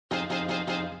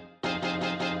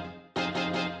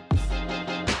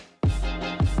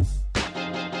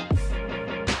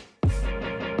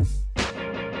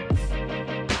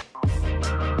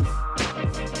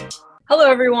Hello,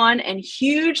 everyone, and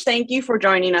huge thank you for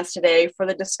joining us today for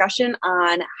the discussion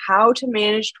on how to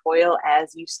manage toil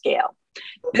as you scale.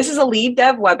 This is a lead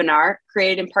dev webinar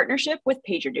created in partnership with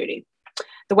PagerDuty.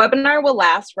 The webinar will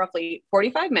last roughly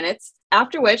 45 minutes,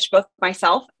 after which both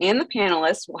myself and the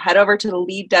panelists will head over to the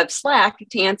lead dev Slack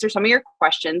to answer some of your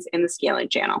questions in the scaling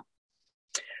channel.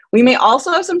 We may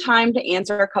also have some time to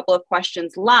answer a couple of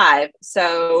questions live,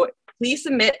 so please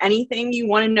submit anything you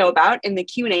want to know about in the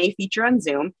Q&A feature on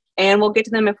Zoom, and we'll get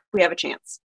to them if we have a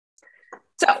chance.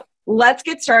 So let's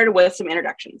get started with some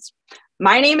introductions.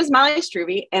 My name is Molly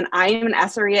Struve, and I am an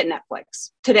SRE at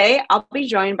Netflix. Today, I'll be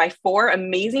joined by four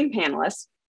amazing panelists,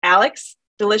 Alex,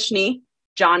 Delishni,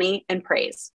 Johnny, and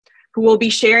Praise, who will be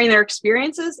sharing their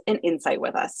experiences and insight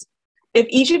with us. If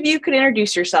each of you could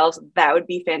introduce yourselves, that would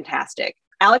be fantastic.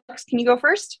 Alex, can you go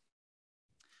first?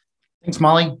 Thanks,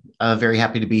 Molly. Very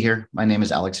happy to be here. My name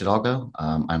is Alex Hidalgo.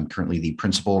 I'm currently the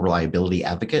Principal Reliability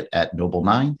Advocate at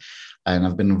Noble9, and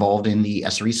I've been involved in the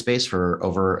SRE space for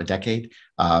over a decade.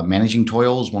 Managing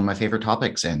toil is one of my favorite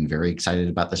topics, and very excited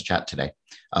about this chat today.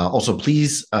 Also,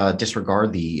 please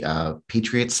disregard the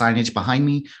Patriot signage behind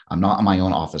me. I'm not in my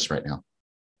own office right now.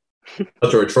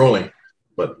 Thought you were trolling,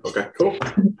 but okay, cool.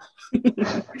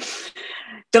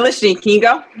 Delishni, can you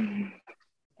go?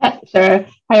 Yeah, sure.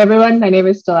 Hi, everyone. My name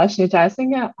is Delishni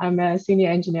Jayasinghe. I'm a Senior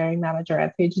Engineering Manager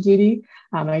at PagerDuty.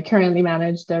 I currently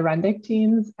manage the Rundeck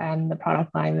teams and the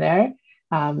product line there.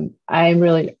 I'm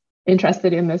really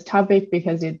interested in this topic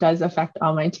because it does affect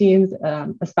all my teams,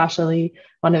 especially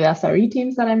one of the SRE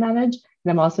teams that I manage. And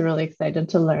I'm also really excited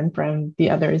to learn from the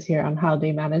others here on how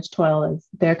they manage toil as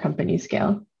their company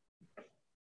scale.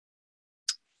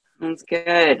 That's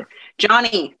good.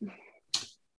 Johnny.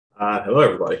 Hello,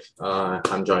 everybody.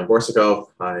 I'm Johnny Borsico.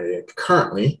 I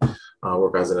currently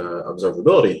work as an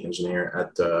observability engineer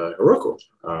at Heroku,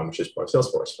 which is part of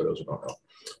Salesforce, for those who don't know.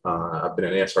 I've been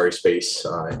in the SRE space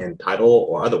in title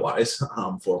or otherwise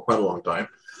for quite a long time.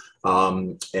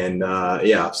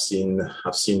 Yeah, I've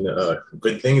seen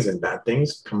good things and bad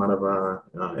things come out of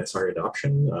SRE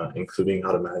adoption, including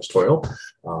how to manage toil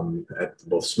at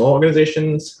both small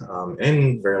organizations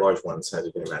and very large ones, as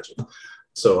you can imagine.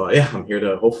 So yeah, I'm here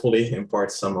to hopefully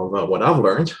impart some of what I've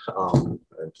learned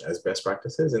as best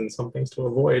practices and some things to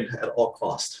avoid at all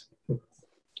costs.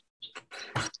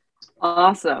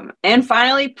 Awesome. And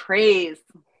finally, Praise.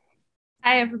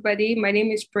 Hi, everybody. My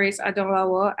name is Praise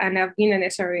Adonlawo, and I've been an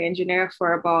SRE engineer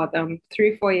for about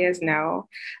 3-4 years now.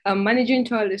 Managing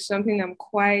toil is something I'm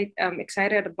quite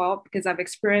excited about because I've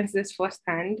experienced this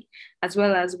firsthand, as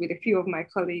well as with a few of my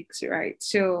colleagues, right?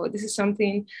 So this is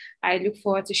something I look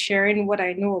forward to sharing what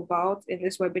I know about in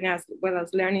this webinar, as well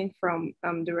as learning from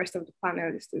the rest of the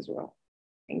panelists as well.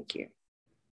 Thank you.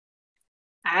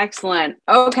 Excellent.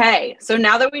 Okay, so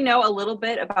now that we know a little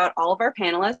bit about all of our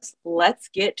panelists, let's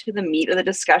get to the meat of the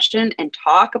discussion and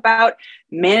talk about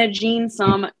managing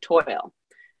some toil.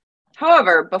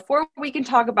 However, before we can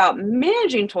talk about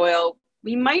managing toil,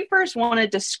 we might first want to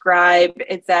describe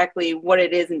exactly what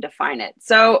it is and define it.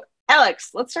 So, Alex,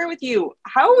 let's start with you.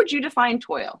 How would you define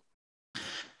toil?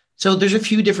 So there's a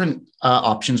few different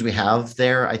options we have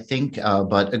there, I think,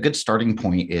 but a good starting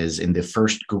point is in the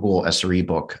first Google SRE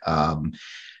book.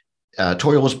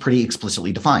 Toil was pretty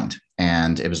explicitly defined,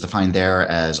 and it was defined there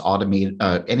as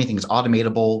anything is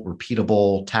automatable,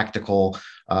 repeatable, tactical.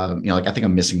 Like I think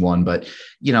I'm missing one, but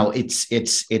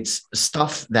it's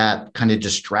stuff that kind of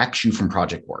distracts you from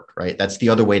project work, right? That's the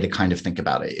other way to kind of think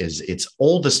about it. Is it's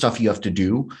all the stuff you have to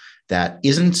do that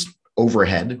isn't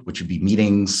overhead, which would be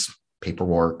meetings,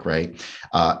 paperwork, right?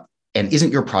 And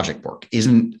isn't your project work,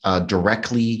 isn't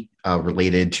directly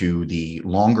related to the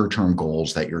longer term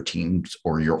goals that your teams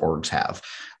or your orgs have.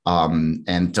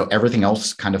 And so everything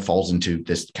else kind of falls into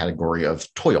this category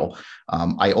of toil.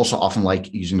 I also often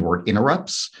like using the word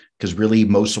interrupts, because really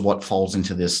most of what falls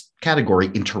into this category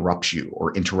interrupts you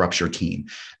or interrupts your team.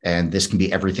 And this can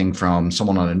be everything from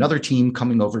someone on another team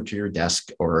coming over to your desk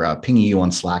or pinging you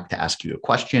on Slack to ask you a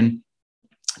question,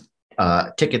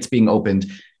 tickets being opened,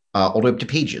 all the way up to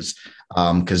pages,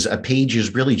 because a page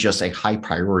is really just a high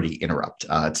priority interrupt.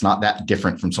 It's not that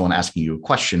different from someone asking you a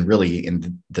question, really,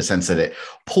 in the sense that it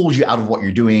pulls you out of what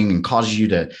you're doing and causes you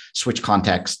to switch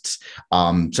contexts.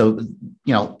 So,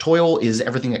 toil is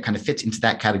everything that kind of fits into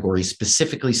that category,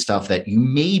 specifically stuff that you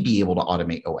may be able to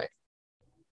automate away.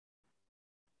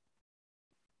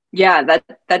 Yeah, that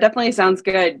definitely sounds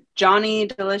good. Johnny,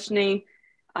 Delishni,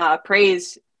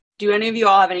 Praise, do any of you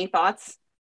all have any thoughts?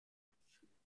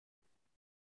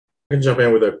 I can jump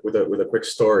in with a quick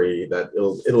story that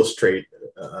will illustrate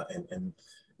and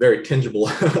very tangible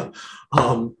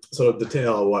sort of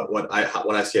detail what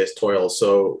I see as toil.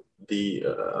 So the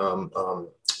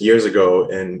years ago,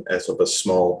 in as sort of a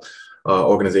small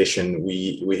organization,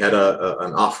 we had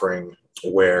an offering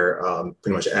where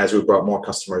pretty much as we brought more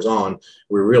customers on,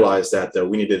 we realized that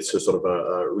we needed to sort of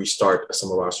restart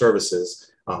some of our services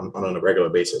on a regular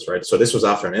basis, right? So this was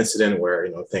after an incident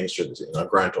where things should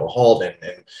grind to a halt,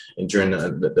 and during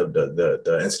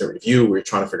the incident review, we were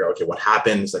trying to figure out, okay, what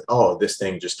happened? It's like, oh, this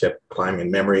thing just kept climbing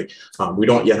in memory. We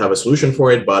don't yet have a solution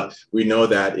for it, but we know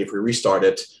that if we restart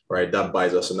it, right, that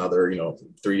buys us another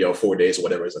 3 or 4 days or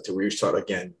whatever it is until we restart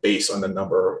again, based on the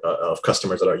number of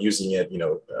customers that are using it.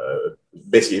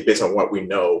 Basically based on what we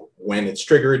know when it's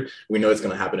triggered, we know it's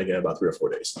going to happen again in about 3 or 4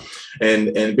 days,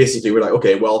 and basically we're like,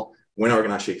 okay, well, when are we going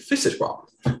to actually fix this problem?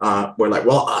 We're like,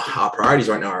 well, our priorities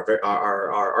right now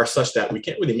are such that we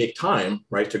can't really make time,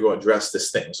 right, to go address this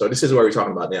thing. So this is what we're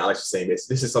talking about. Alex is saying this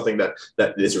is something that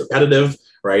is repetitive,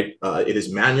 right? It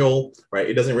is manual, right?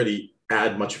 It doesn't really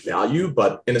add much value,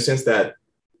 but in a sense that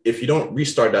if you don't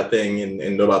restart that thing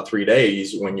in about 3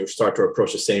 days, when you start to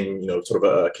approach the same, sort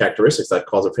of characteristics that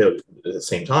cause a failure at the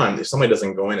same time, if somebody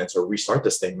doesn't go in and sort of restart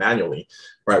this thing manually,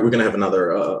 right, we're going to have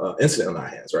another incident on our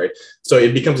hands, right? So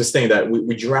it becomes this thing that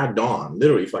we dragged on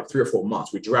literally for like 3 or 4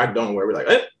 months. We dragged on where we're like,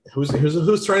 whose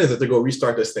turn is it to go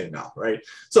restart this thing now, right?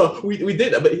 So we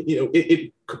did that, but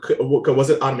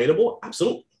was it automatable?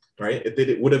 Absolutely, right?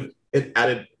 It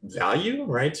added value,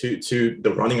 right, to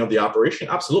the running of the operation?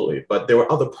 Absolutely. But there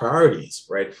were other priorities,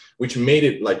 right, which made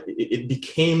it like it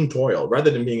became toil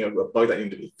rather than being a bug that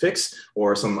needed to be fixed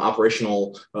or some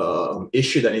operational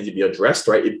issue that needed to be addressed,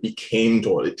 right? It became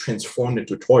toil. It transformed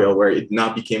into toil where it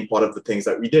now became part of the things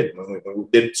that we did. When we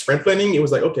did sprint planning, it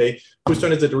was like, okay, whose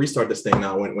turn is it to restart this thing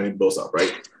now when it blows up,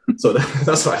 right? So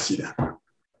that's why I see that.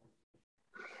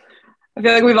 I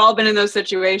feel like we've all been in those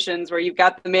situations where you've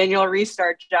got the manual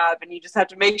restart job and you just have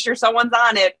to make sure someone's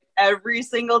on it every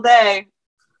single day.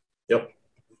 Yep.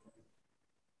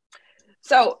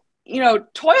 So,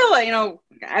 toil,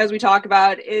 as we talk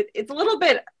about it, it's a little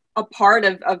bit a part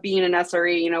of being an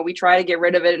SRE. We try to get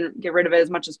rid of it as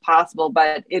much as possible,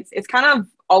 but it's kind of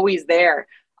always there.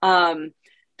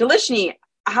 Delishni,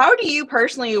 how do you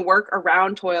personally work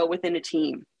around toil within a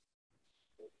team?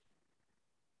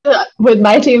 With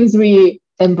my teams, we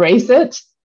embrace it.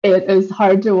 It is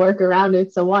hard to work around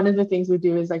it. So one of the things we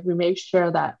do is we make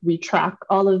sure that we track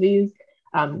all of these,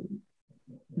 the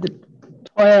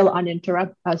toil on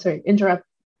interruptions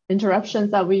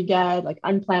that we get, like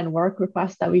unplanned work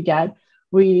requests that we get.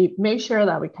 We make sure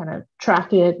that we kind of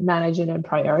track it, manage it, and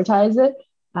prioritize it.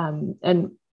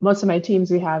 And most of my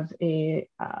teams, we have a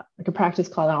practice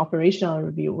called an operational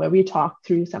review where we talk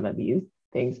through some of these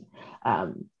things.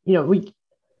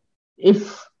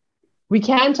 If we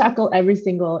can tackle every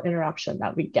single interruption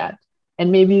that we get,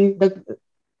 and maybe the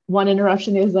one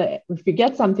interruption is that if we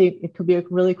get something, it could be a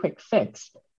really quick fix,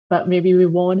 but maybe we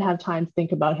won't have time to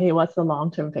think about, hey, what's the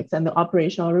long-term fix? And the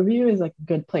operational review is a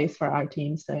good place for our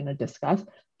teams to discuss,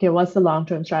 okay, what's the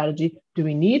long-term strategy? Do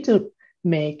we need to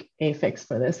make a fix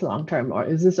for this long-term, or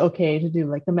is this okay to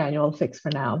do the manual fix for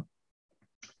now?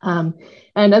 And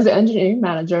as an engineering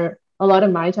manager, a lot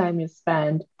of my time is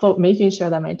spent making sure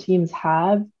that my teams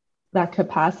have that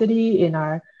capacity in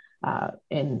our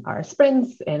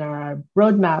sprints, in our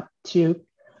roadmap to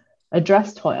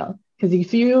address toil. Because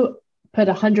if you put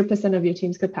 100% of your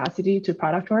team's capacity to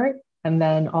product work, and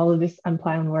then all of this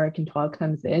unplanned work and toil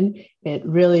comes in, it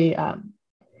really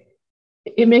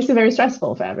it makes it very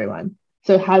stressful for everyone.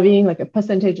 So having a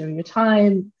percentage of your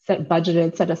time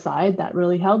budgeted, set aside, that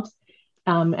really helps.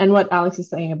 And what Alex is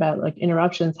saying about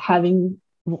interruptions,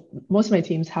 most of my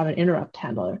teams have an interrupt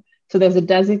handler. So there's a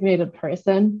designated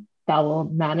person that will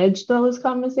manage those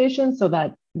conversations so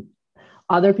that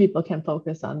other people can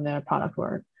focus on their product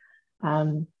work.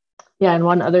 And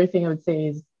one other thing I would say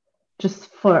is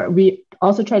we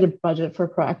also try to budget for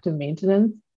proactive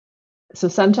maintenance. So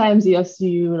sometimes, yes,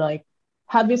 you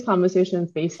have these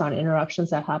conversations based on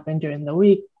interruptions that happen during the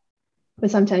week. But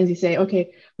sometimes you say,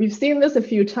 okay, we've seen this a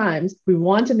few times. We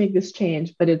want to make this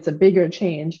change, but it's a bigger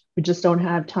change. We just don't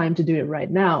have time to do it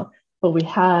right now. But we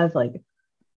have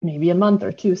maybe a month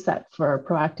or two set for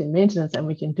proactive maintenance, and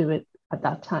we can do it at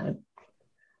that time.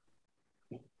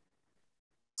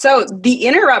 So the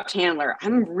interrupt handler,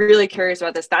 I'm really curious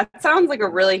about this. That sounds like a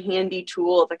really handy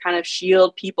tool to kind of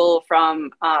shield people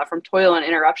from toil and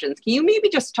interruptions. Can you maybe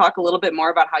just talk a little bit more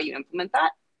about how you implement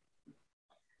that?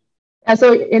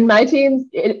 So in my teams,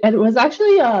 it was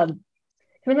actually kind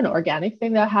of an organic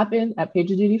thing that happened at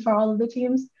PagerDuty for all of the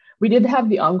teams. We did have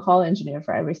the on-call engineer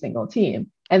for every single team,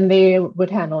 and they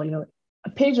would handle,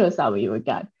 pages that we would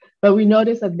get. But we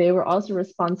noticed that they were also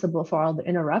responsible for all the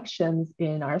interruptions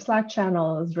in our Slack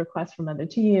channels, requests from other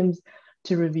teams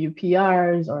to review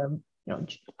PRs, or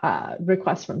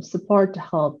requests from support to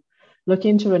help look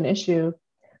into an issue.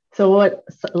 So what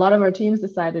a lot of our teams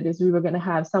decided is we were going to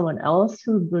have someone else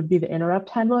who would be the interrupt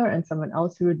handler and someone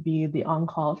else who would be the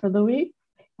on-call for the week.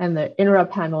 And the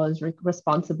interrupt handler's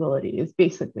responsibility is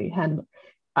basically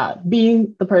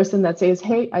being the person that says,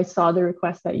 hey, I saw the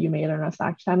request that you made on our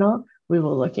Slack channel. We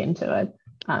will look into it.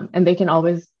 And they can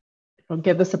always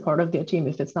get the support of their team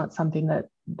if it's not something that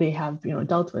they have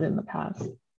dealt with in the past.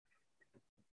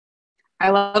 I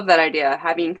love that idea,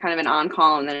 having kind of an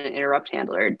on-call and then an interrupt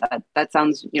handler. That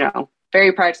sounds,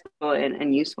 very practical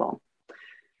and useful.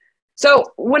 So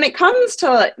when it comes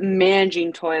to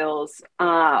managing toils,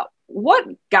 what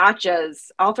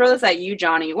gotchas, I'll throw this at you,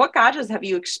 Johnny, what gotchas have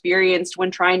you experienced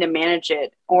when trying to manage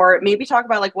it? Or maybe talk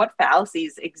about like what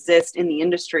fallacies exist in the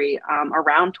industry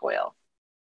around toil?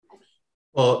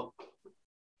 Well,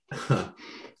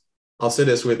 I'll say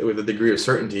this with a degree of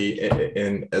certainty,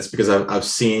 and that's because I've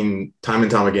seen time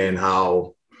and time again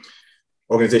how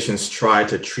organizations try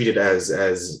to treat it as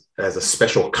a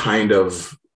special kind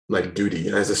of like duty,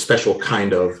 as a special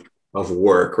kind of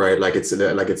work, right? Like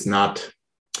it's not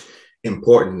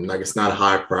important, like it's not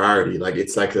high priority, like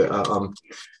it's like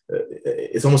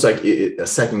it's almost like a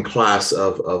second class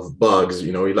of bugs.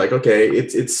 You're like, okay,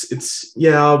 it's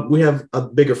yeah, we have a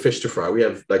bigger fish to fry. We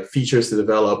have like features to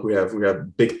develop. We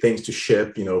have big things to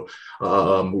ship. Impossible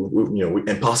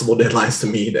deadlines to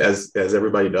meet, as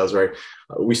everybody does, right?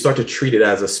 We start to treat it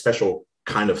as a special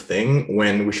kind of thing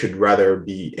when we should rather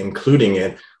be including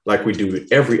it like we do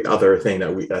every other thing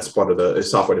that we, as part of the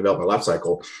software development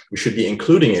lifecycle. We should be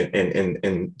including it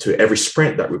into every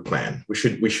sprint that we plan. We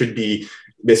should be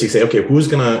basically say, okay, who's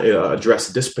going to address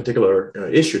this particular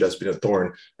issue that's been a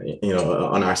thorn,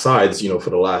 on our sides, for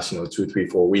the last, 2, 3,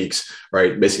 4 weeks,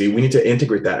 right? Basically, we need to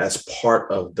integrate that as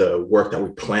part of the work that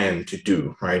we plan to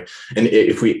do, right? And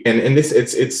if we, and this,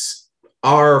 it's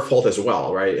our fault as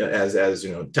well, right? As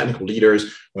technical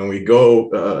leaders, when we go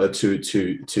to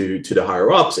the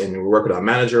higher ups and we work with our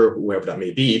manager, whoever that may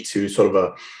be, to sort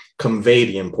of convey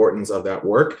the importance of that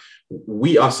work,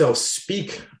 we ourselves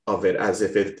speak of it as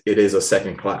if it is a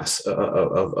second class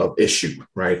of issue,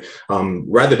 right?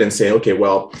 Rather than saying, okay,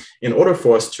 well, in order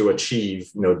for us to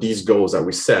achieve, these goals that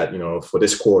we set, for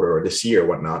this quarter or this year, or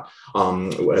whatnot,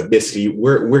 basically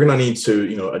we're gonna need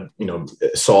to,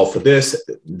 solve for this,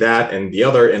 that, and the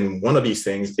other, and one of these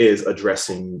things is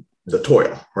addressing the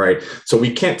toil, right? So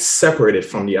we can't separate it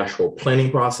from the actual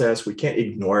planning process. We can't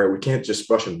ignore it. We can't just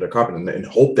brush it under the carpet and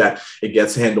hope that it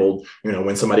gets handled,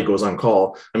 when somebody goes on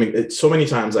call. I mean, it's so many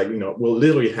times, like, we'll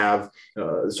literally have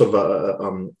sort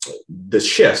of the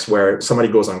shifts where somebody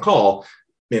goes on call,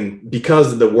 and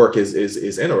because the work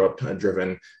is interrupt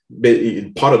driven,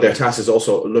 part of their task is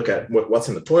also look at what's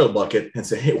in the toil bucket and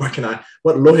say, hey,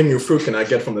 what low-hanging fruit can I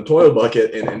get from the toil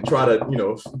bucket and try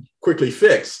to, quickly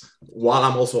fix while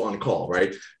I'm also on call,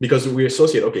 right? Because we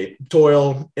associate, okay,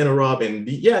 toil, interrupt, and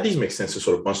these make sense to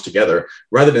sort of bunch together,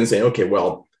 rather than saying, okay,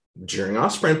 well, during our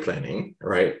sprint planning,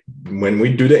 right, when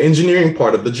we do the engineering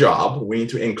part of the job, we need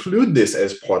to include this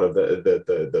as part of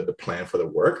the plan for the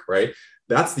work, right?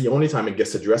 That's the only time it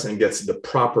gets addressed and gets the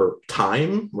proper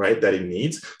time, right, that it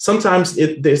needs. Sometimes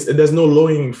there's no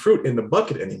low-hanging fruit in the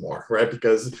bucket anymore, right?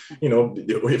 Because,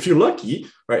 if you're lucky,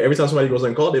 right, every time somebody goes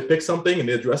on call, they pick something and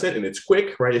they address it and it's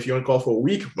quick, right? If you're on call for a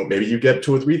week, well, maybe you get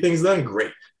 2 or 3 things done,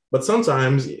 great. But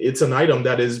sometimes it's an item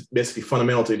that is basically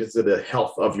fundamental to the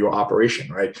health of your operation,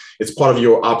 right? It's part of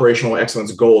your operational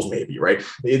excellence goals, maybe, right?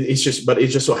 It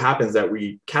just so happens that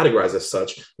we categorize as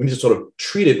such. We need to sort of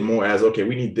treat it more as, okay,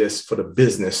 we need this for the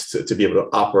business to be able to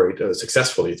operate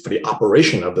successfully, for the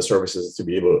operation of the services to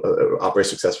be able to operate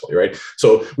successfully, right?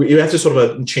 So we have to sort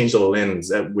of change the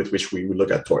lens with which we look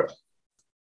at toil.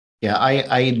 Yeah,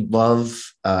 I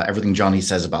love everything Johnny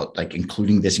says about like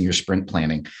including this in your sprint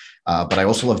planning. But I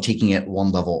also love taking it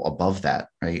one level above that,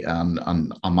 right?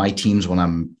 On my teams, when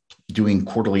I'm doing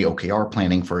quarterly OKR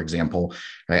planning, for example,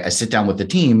 right, I sit down with the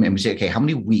team and we say, okay, how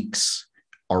many weeks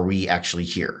are we actually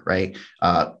here, right?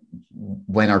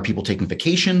 When are people taking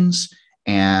vacations?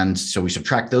 And so we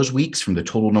subtract those weeks from the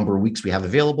total number of weeks we have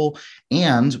available,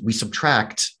 and we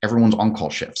subtract everyone's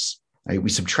on-call shifts, right? We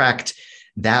subtract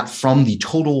that from the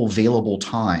total available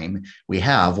time we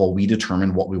have while we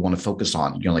determine what we want to focus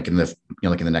on, like in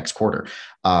the next quarter.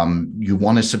 You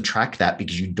want to subtract that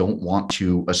because you don't want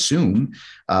to assume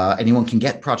anyone can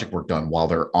get project work done while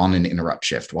they're on an interrupt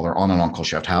shift, while they're on an on-call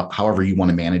shift, however you want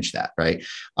to manage that, right?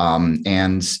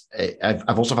 And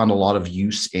I've also found a lot of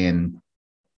use in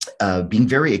being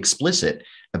very explicit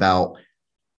about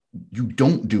you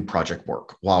don't do project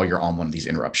work while you're on one of these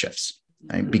interrupt shifts.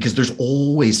 Right? Because there's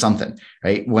always something,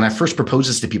 right? When I first propose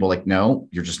this to people, like, no,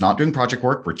 you're just not doing project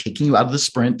work. We're taking you out of the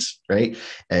sprint, right?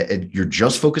 You're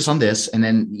just focused on this. And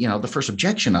then, the first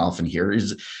objection I often hear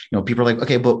is, people are like,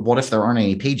 okay, but what if there aren't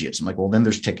any pages? I'm like, well, then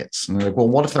there's tickets. And they're like, well,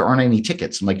 what if there aren't any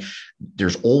tickets? I'm like,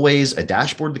 there's always a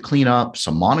dashboard to clean up,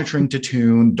 some monitoring to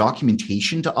tune,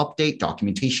 documentation to update,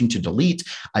 documentation to delete.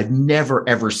 I've never,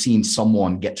 ever seen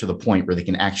someone get to the point where they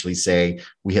can actually say,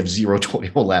 we have zero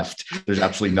toil left. There's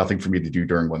absolutely nothing for me to do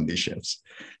during one of these shifts.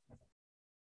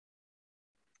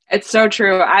 It's so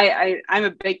true. I'm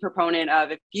a big proponent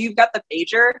of, if you've got the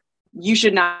pager, you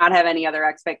should not have any other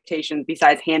expectations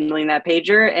besides handling that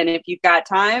pager. And if you've got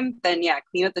time, then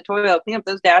clean up the toil, clean up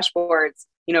those dashboards,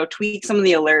 tweak some of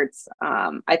the alerts.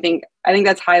 I think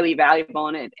that's highly valuable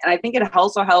in it. And I think it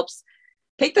also helps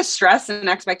take the stress and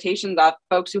expectations off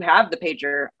folks who have the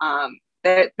pager.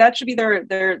 That should be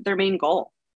their main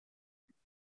goal.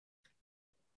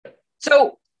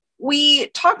 So we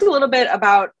talked a little bit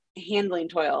about handling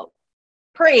toil.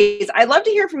 Praise, I'd love to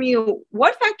hear from you.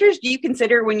 What factors do you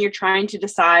consider when you're trying to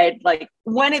decide, like,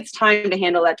 when it's time to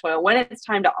handle that toil, when it's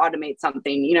time to automate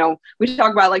something? We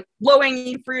talk about like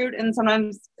low-hanging fruit, and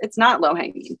sometimes it's not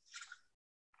low-hanging.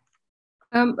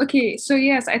 Okay, so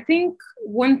yes, I think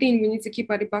one thing we need to keep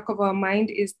at the back of our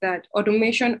mind is that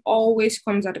automation always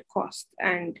comes at a cost.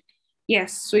 And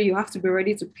yes, so you have to be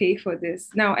ready to pay for this.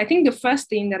 Now, I think the first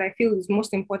thing that I feel is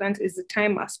most important is the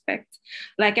time aspect.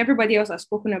 Like everybody else has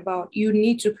spoken about, you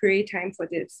need to create time for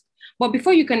this. But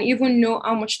before you can even know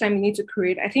how much time you need to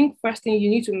create, I think first thing you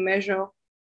need to measure,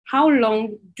 how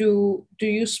long do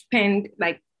you spend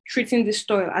like treating this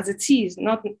toil as it is,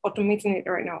 not automating it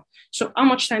right now. So how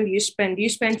much time do you spend? Do you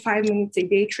spend 5 minutes a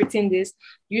day treating this?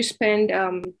 Do you spend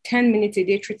 10 minutes a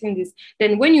day treating this?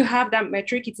 Then when you have that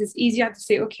metric, it is easier to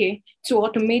say, okay, to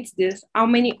automate this, how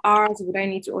many hours would I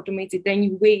need to automate it? Then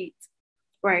you weigh it,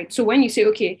 right? So when you say,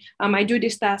 okay, I do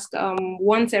this task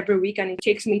once every week and it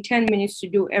takes me 10 minutes to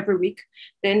do every week,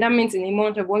 then that means in a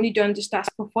month I've only done this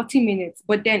task for 40 minutes.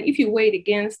 But then if you weigh it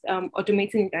against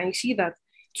automating it and you see that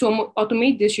to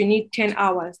automate this, you need 10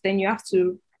 hours, then you have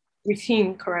to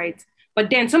rethink, right? But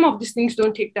then some of these things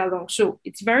don't take that long. So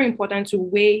it's very important to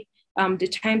weigh the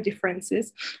time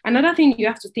differences. Another thing you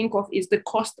have to think of is the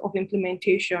cost of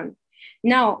implementation.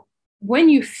 Now, when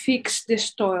you fix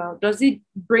this toil, does it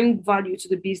bring value to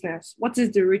the business? What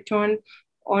is the return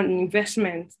on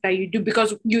investment that you do?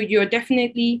 Because you're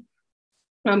definitely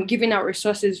giving out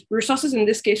resources. Resources in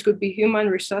this case could be human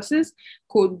resources,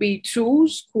 could be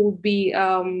tools, could be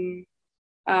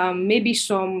maybe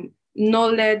some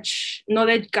knowledge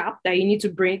gap that you need to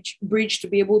bridge to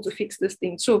be able to fix this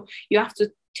thing. So you have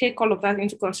to take all of that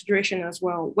into consideration as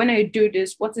well. When I do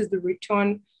this, what is the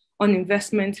return on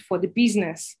investment for the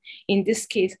business? In this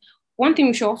case, one thing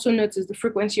we should also note is the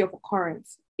frequency of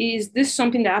occurrence. Is this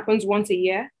something that happens once a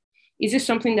year? Is this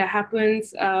something that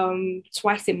happens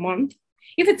twice a month?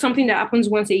 If it's something that happens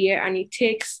once a year and it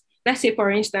takes, let's say, for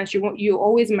instance, you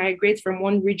always migrate from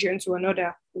one region to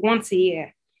another once a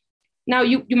year. Now,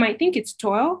 you might think it's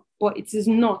toil, but it is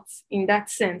not in that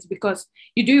sense, because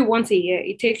you do it once a year.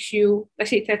 It takes you,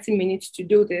 let's say, 30 minutes to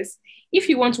do this. If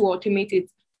you want to automate it,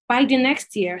 by the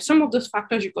next year, some of those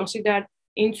factors you considered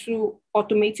into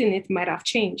automating it might have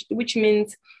changed, which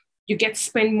means you get to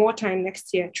spend more time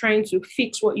next year trying to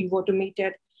fix what you've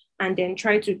automated and then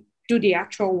try to do the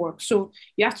actual work. So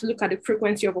you have to look at the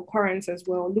frequency of occurrence as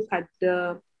well, look at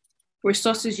the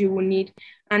resources you will need.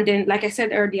 And then, like I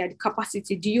said earlier, the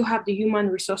capacity. Do you have the human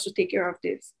resource to take care of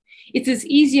this? It is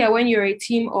easier when you're a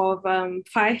team of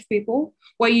 5 people,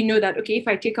 where you know that, okay, if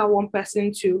I take out one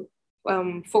person to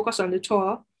focus on the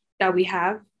toil that we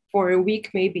have for a week,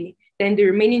 maybe, then the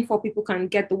remaining 4 people can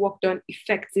get the work done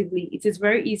effectively. It is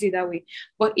very easy that way.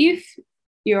 But if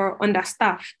you're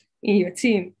understaffed in your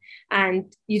team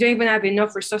and you don't even have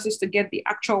enough resources to get the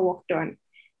actual work done,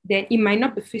 then it might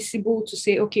not be feasible to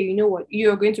say, okay, you know what,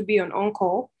 you're going to be on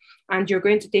call and you're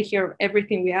going to take care of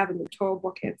everything we have in the toil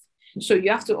bucket. So you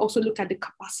have to also look at the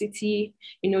capacity,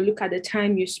 look at the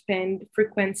time you spend,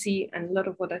 frequency, and a lot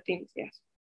of other things. Yes.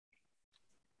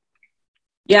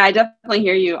 Yeah, I definitely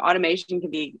hear you. Automation can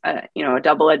be, a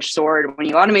double-edged sword. When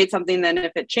you automate something, then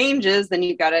if it changes, then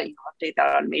you've got to update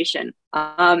that automation.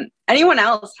 Anyone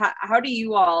else? How do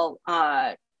you all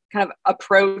kind of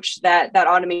approach that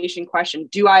automation question?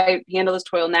 Do I handle this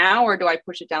toil now, or do I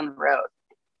push it down the road?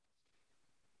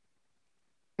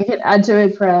 I could add to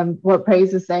it from what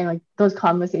Praise is saying. Like, those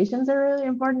conversations are really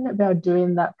important about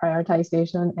doing that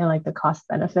prioritization and like the cost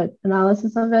benefit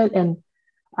analysis of it. And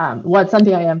What's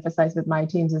something I emphasize with my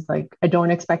teams is like, I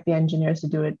don't expect the engineers to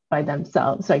do it by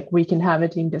themselves. Like we can have a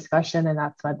team discussion, and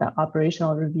that's what the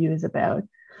operational review is about.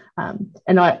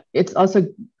 It's also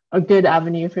a good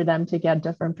avenue for them to get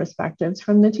different perspectives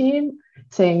from the team,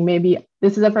 saying maybe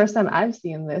this is the first time I've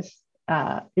seen this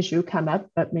issue come up,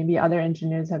 but maybe other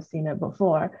engineers have seen it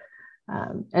before.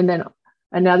 And then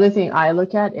another thing I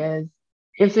look at is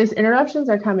if these interruptions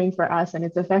are coming for us and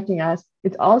it's affecting us,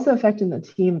 it's also affecting the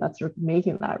team that's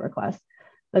making that request.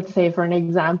 Let's say, for an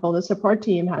example, the support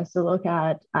team has to look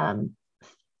at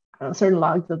certain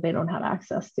logs that they don't have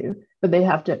access to, but they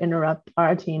have to interrupt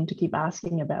our team to keep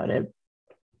asking about it.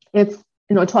 It's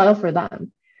toil for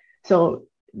them. So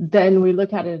then we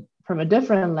look at it from a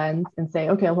different lens and say,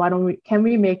 okay, can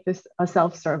we make this a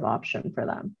self-serve option for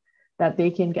them, that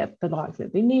they can get the logs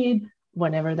that they need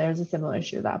whenever there's a similar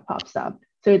issue that pops up.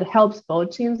 So it helps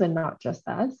both teams and not just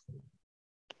us.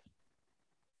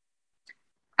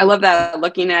 I love that,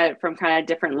 looking at it from kind of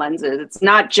different lenses. It's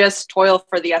not just toil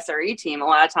for the SRE team. A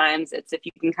lot of times it's, if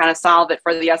you can kind of solve it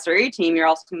for the SRE team, you're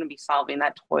also going to be solving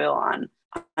that toil on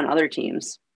other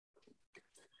teams.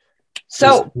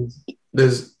 So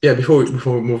before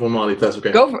we move on, Molly, if that's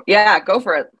okay. Go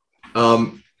for it.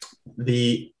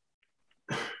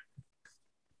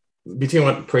 Between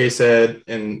what Prey said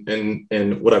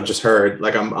and what I've just heard,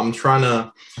 like I'm trying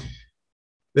to.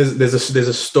 There's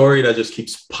a story that just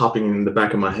keeps popping in the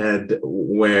back of my head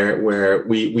where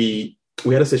we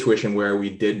had a situation where we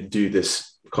did do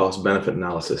this cost benefit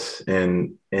analysis,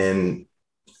 and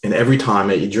every time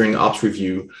during the ops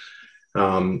review,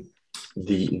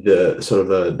 the sort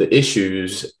of the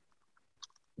issues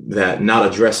that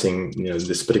not addressing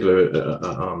this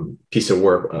particular piece of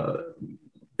work.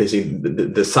 Basically,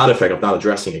 the side effect of not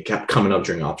addressing it kept coming up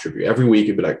during ops review. Every week,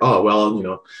 it'd be like, oh,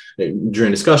 well, during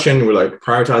discussion, we're like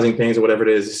prioritizing things or whatever it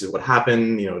is. This is what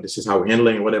happened. This is how we're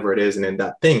handling it, whatever it is. And then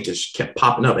that thing just kept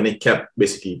popping up, and it kept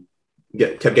basically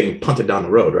kept getting punted down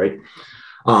the road, right?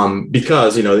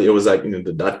 Because, it was like,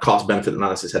 that cost benefit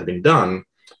analysis had been done.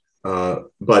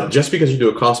 But just because you do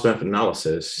a cost benefit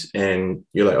analysis and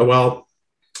you're like, oh, well,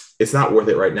 it's not worth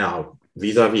it right now,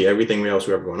 vis-a-vis everything else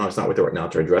we have going on, it's not worth it right now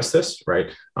to address this,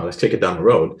 right? Let's take it down the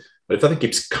road. But if that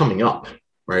keeps coming up,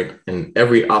 right, in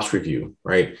every ops review,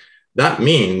 right, that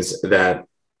means that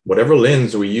whatever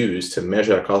lens we use to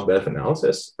measure that cost benefit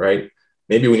analysis, right,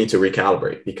 maybe we need to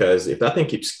recalibrate, because if that thing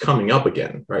keeps coming up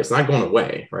again, right, it's not going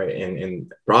away, right,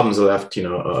 and problems left,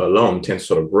 alone tend to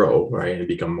sort of grow, right, and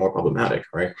become more problematic,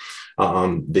 right.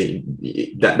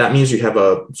 That means you have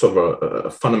a sort of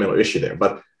a fundamental issue there.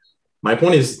 But my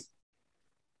point is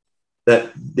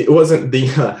that it wasn't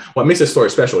what makes this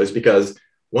story special is because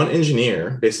one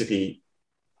engineer basically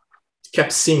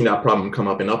kept seeing that problem come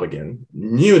up and up again,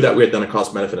 knew that we had done a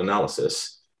cost benefit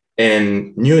analysis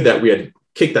and knew that we had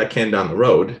kicked that can down the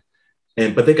road.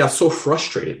 But they got so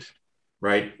frustrated,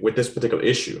 right, with this particular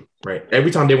issue, right?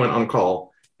 Every time they went on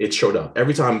call, it showed up.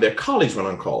 Every time their colleagues went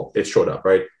on call, it showed up,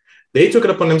 right? They took it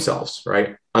upon themselves,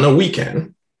 right, on a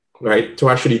weekend, right, to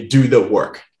actually do the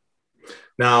work.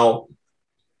 Now,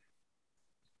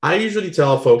 I usually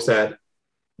tell folks that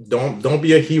don't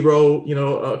be a hero,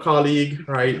 a colleague,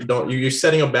 right? You're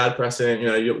setting a bad precedent.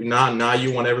 Now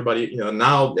you want everybody,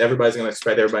 now everybody's going to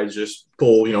expect everybody to just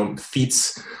pull,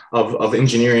 feats of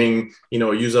engineering,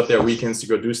 use up their weekends to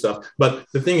go do stuff. But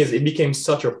the thing is, it became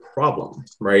such a problem,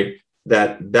 right,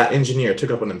 that engineer took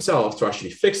up on themselves to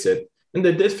actually fix it, and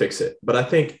they did fix it. But I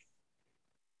think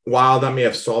while that may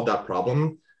have solved that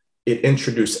problem, it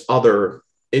introduced other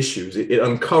issues. It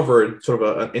uncovered sort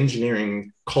of an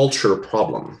engineering culture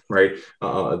problem, right?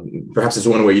 Perhaps it's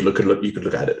one way you could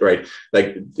look at it, right?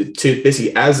 Like, to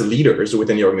basically, as leaders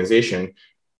within the organization,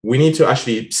 we need to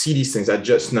actually see these things that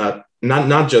just not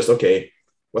just, okay,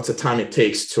 what's the time it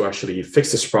takes to actually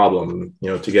fix this problem,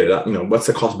 to get it out, what's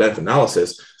the cost benefit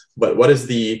analysis, but what is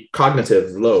the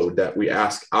cognitive load that we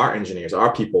ask our engineers,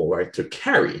 our people, right, to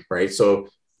carry, right? So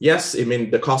yes,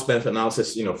 the cost benefit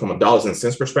analysis, from a dollars and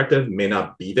cents perspective, may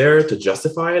not be there to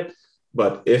justify it.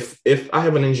 But if I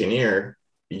have an engineer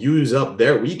use up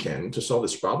their weekend to solve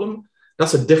this problem,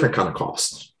 that's a different kind of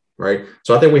cost, right?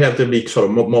 So I think we have to be sort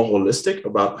of more holistic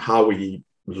about how we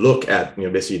look at,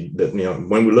 basically,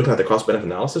 when we're looking at the cost benefit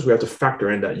analysis, we have to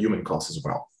factor in that human cost as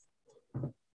well.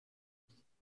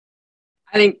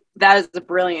 I think that is a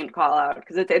brilliant call out,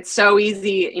 because it's so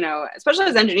easy, especially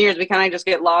as engineers, we kind of just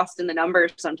get lost in the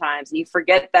numbers sometimes, and you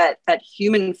forget that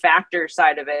human factor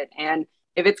side of it. And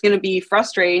if it's going to be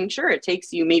frustrating, sure, it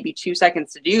takes you maybe 2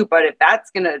 seconds to do, but if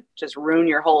that's going to just ruin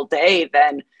your whole day,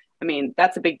 then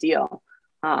that's a big deal.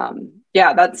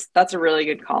 That's a really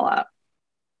good call out.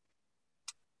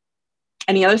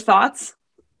 Any other thoughts?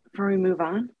 before we move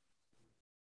on?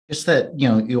 Just that,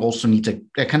 you also need to,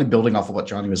 kind of building off of what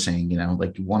Johnny was saying,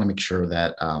 like you want to make sure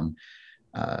that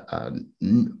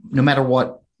no matter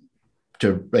what,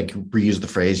 to like reuse the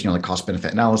phrase, like cost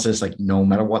benefit analysis, like no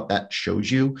matter what that shows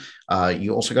you,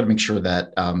 you also got to make sure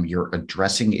that you're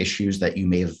addressing issues that you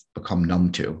may have become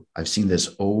numb to. I've seen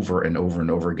this over and over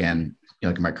and over again,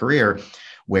 like in my career,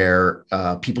 where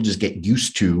people just get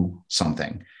used to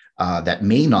something that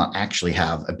may not actually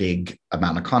have a big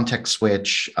amount of context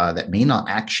switch, that may not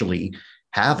actually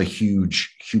have a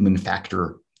huge human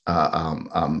factor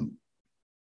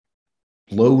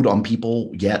load on people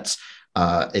yet.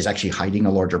 Is actually hiding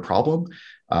a larger problem.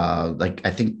 Like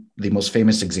I think the most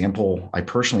famous example I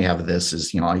personally have of this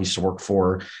is, I used to work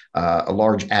for a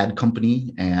large ad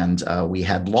company, and we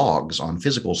had logs on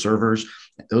physical servers.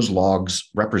 Those logs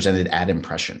represented ad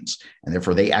impressions, and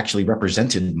therefore they actually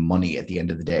represented money at the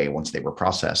end of the day once they were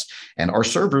processed. And our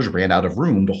servers ran out of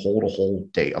room to hold a whole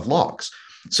day of logs.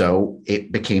 So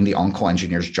it became the on-call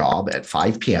engineer's job at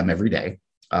 5 p.m. every day.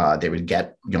 They would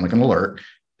get, like an alert,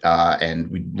 and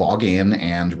we'd log in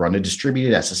and run a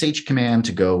distributed SSH command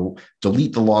to go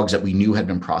delete the logs that we knew had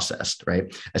been processed,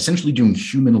 right? Essentially doing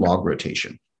human log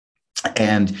rotation.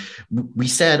 And we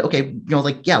said, okay, we'll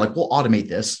automate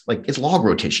this. Like it's log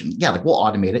rotation. Yeah, like we'll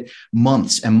automate it.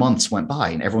 Months and months went by,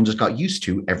 and everyone just got used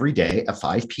to every day at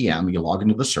 5 p.m. you log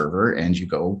into the server and you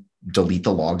go delete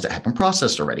the logs that have been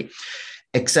processed already.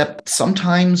 Except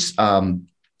sometimes time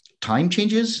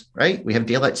changes, right? We have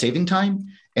daylight saving time.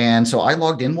 And so I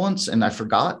logged in once and I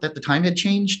forgot that the time had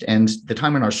changed and the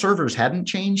time on our servers hadn't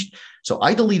changed. So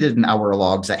I deleted an hour of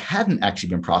logs that hadn't actually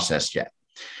been processed yet,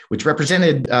 which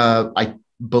represented, I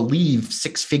believe,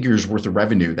 6 figures worth of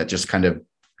revenue that just kind of,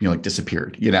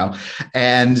 disappeared,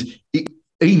 And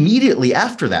immediately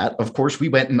after that, of course, we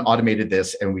went and automated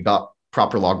this and we got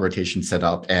proper log rotation set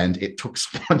up. And it took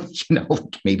someone,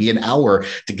 maybe an hour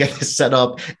to get this set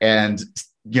up and,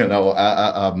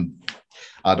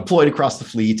 deployed across the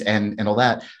fleet and all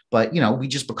that. But, we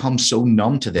just become so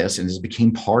numb to this and it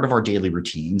became part of our daily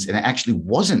routines. And it actually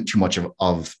wasn't too much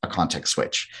of a context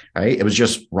switch, right? It was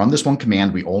just run this one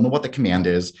command. We all know what the command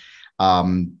is.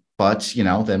 But,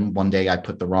 then one day I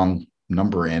put the wrong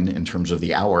number in terms of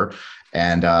the hour,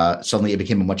 and suddenly it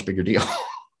became a much bigger deal.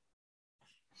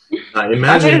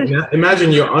 Imagine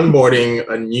you're onboarding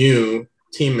a new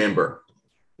team member.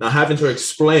 Now having to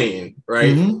explain,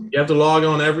 right? Mm-hmm. You have to log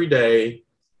on every day,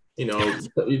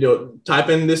 type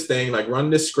in this thing, like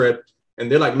run this script,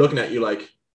 and they're like looking at you like,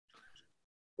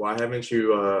 why haven't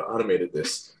you automated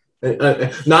this?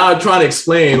 Now I'm trying to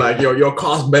explain like your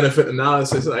cost benefit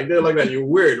analysis. Like they're like that, you're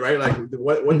weird, right? Like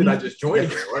what did I just join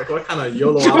here? What kind of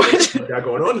YOLO operation got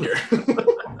going on here?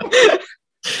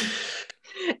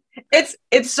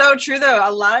 It's so true though.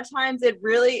 A lot of times it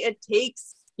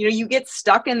takes, you get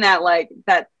stuck in that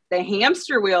the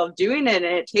hamster wheel of doing it, and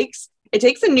it takes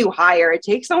a new hire. It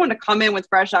takes someone to come in with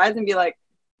fresh eyes and be like,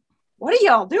 what are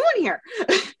y'all doing here?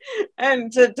 And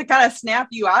to kind of snap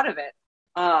you out of it.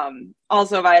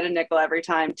 Also, if I had a nickel every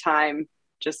time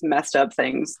just messed up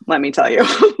things, let me tell you.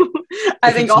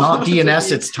 I think it's not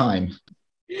DNS, it's time.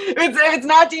 If it's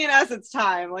not DNS, it's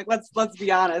time. Like let's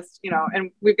be honest,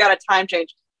 and we've got a time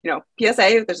change.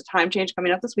 PSA, if there's a time change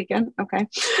coming up this weekend, okay,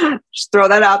 just throw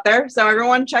that out there. So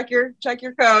everyone check your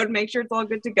code, make sure it's all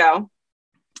good to go.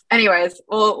 Anyways,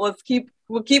 we'll keep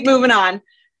moving on.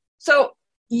 So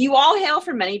you all hail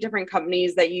from many different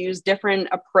companies that use different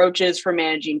approaches for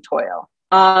managing toil.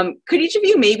 Could each of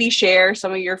you maybe share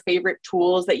some of your favorite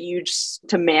tools that you use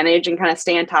to manage and kind of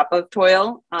stay on top of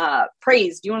toil?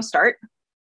 Praise, do you want to start?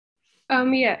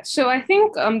 Yeah, so I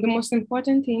think the most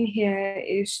important thing here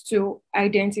is to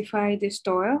identify this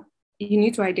toil. You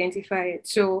need to identify it.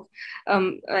 So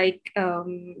Alex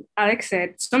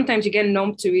said, sometimes you get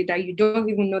numb to it that you don't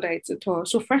even know that it's a toil.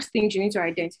 So first thing, you need to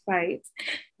identify it.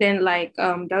 Then like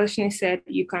Dalashini said,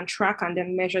 you can track and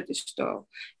then measure this toil.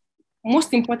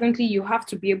 Most importantly, you have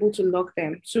to be able to log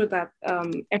them so that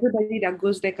everybody that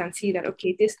goes there can see that,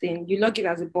 okay, this thing, you log it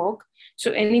as a bug.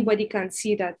 So anybody can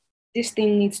see that this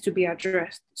thing needs to be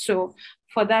addressed. So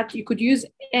for that, you could use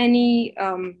any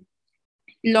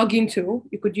login tool.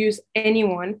 You could use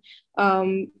anyone.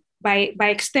 By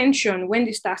extension, when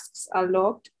these tasks are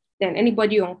logged, then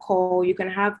anybody on call, you can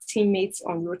have teammates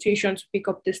on rotation to pick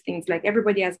up these things. Like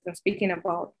everybody has been speaking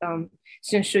about.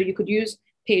 So you could use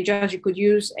Pagers, you could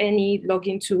use any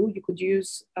login tool. You could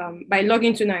use, by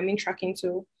login tool, I mean tracking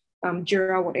tool,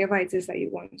 Jira, whatever it is that you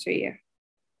want. So yeah.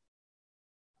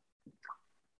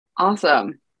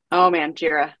 Awesome. Oh man,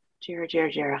 Jira.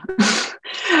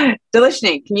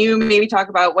 Dalashini, can you maybe talk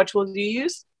about what tools you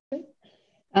use?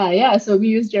 Yeah, so we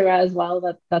use Jira as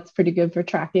well. That's pretty good for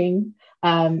tracking.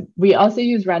 We also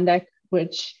use Rundeck,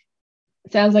 which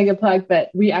sounds like a plug,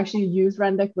 but we actually use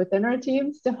Rundeck within our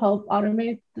teams to help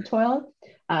automate the toil.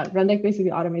 Rundeck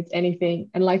basically automates anything.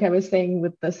 And like I was saying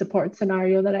with the support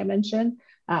scenario that I mentioned,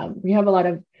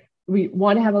 we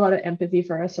want to have a lot of empathy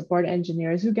for our support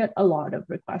engineers who get a lot of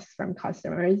requests from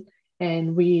customers.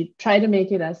 And we try to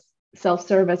make it as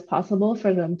self-serve as possible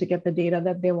for them to get the data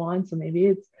that they want. So maybe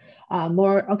it's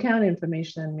more account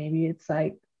information, maybe it's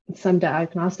like some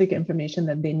diagnostic information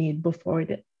that they need before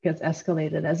it gets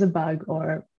escalated as a bug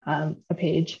or a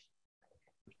page.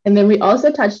 And then we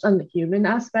also touched on the human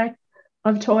aspect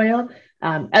of toil.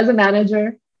 As a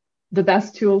manager, the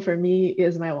best tool for me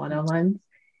is my one-on-ones,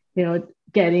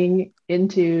 getting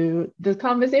into the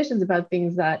conversations about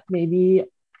things that maybe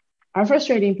are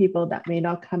frustrating people that may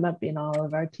not come up in all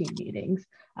of our team meetings.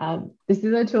 This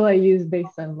is a tool I use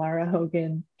based on Laura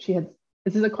Hogan.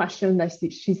 This is a question that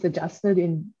she suggested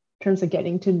in terms of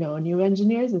getting to know new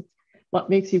engineers. It's what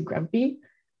makes you grumpy.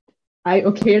 I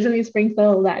occasionally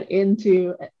sprinkle that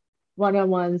into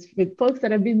one-on-ones with folks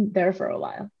that have been there for a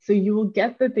while. So you will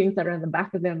get the things that are in the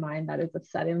back of their mind that is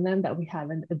upsetting them that we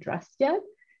haven't addressed yet.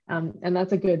 And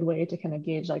that's a good way to kind of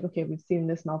gauge like, okay, we've seen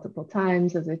this multiple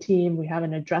times as a team, we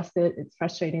haven't addressed it, it's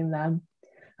frustrating them.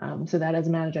 So that as a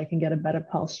manager, I can get a better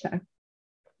pulse check.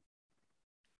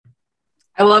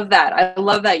 I love that. I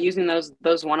love that using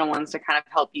those one-on-ones to kind of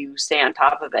help you stay on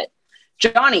top of it.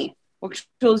 Johnny, what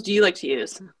tools do you like to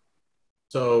use?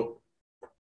 So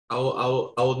I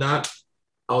will not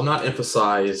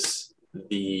emphasize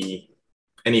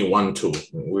any one tool.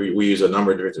 We use a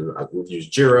number of different. We've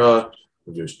used Jira,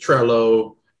 we've used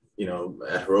Trello.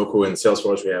 At Heroku and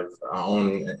Salesforce, we have our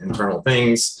own internal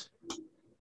things.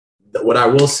 What I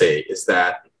will say is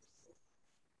that,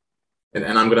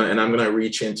 and I'm gonna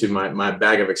reach into my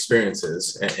bag of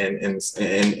experiences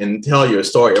and tell you a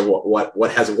story of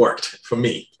what has worked for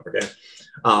me. Okay.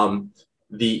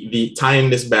 The tying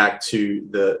this back to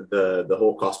the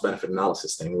whole cost benefit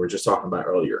analysis thing we were just talking about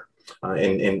earlier,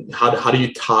 and how do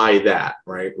you tie that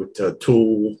right with the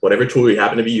tool, whatever tool you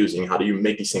happen to be using? How do you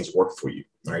make these things work for you?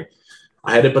 Right.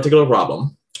 I had a particular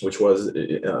problem which was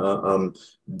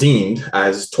deemed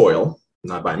as toil,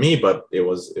 not by me, but it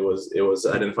was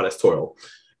identified as toil.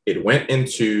 It went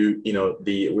into,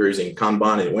 we're using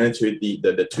Kanban. It went into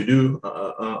the to-do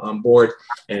board,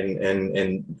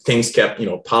 and things kept,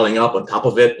 piling up on top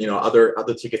of it.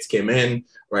 Other tickets came in,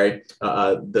 right?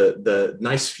 The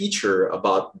nice feature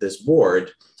about this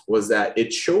board was that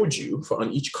it showed you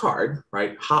on each card,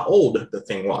 right, how old the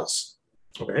thing was.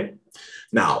 Okay.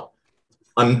 Now,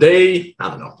 on day,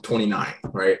 29,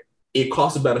 right, a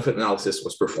cost benefit analysis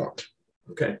was performed.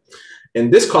 Okay.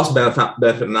 And this cost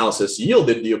benefit analysis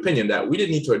yielded the opinion that we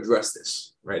didn't need to address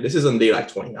this, right? This is on day like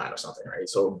 29 or something, right?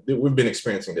 So we've been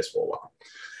experiencing this for a while.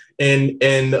 And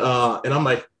I'm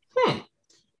like,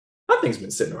 that thing's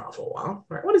been sitting around for a while,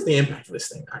 right? What is the impact of this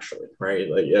thing actually, right?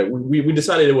 Like, yeah, we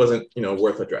decided it wasn't,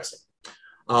 worth addressing.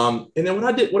 And then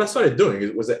what I started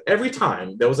doing was that every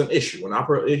time there was an issue,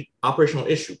 an operational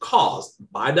issue caused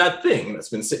by that thing that's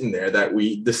been sitting there that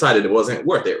we decided it wasn't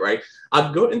worth it, right?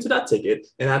 I'd go into that ticket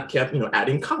and I'd kept,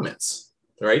 adding comments,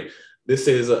 right? This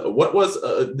is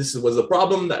this was a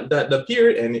problem that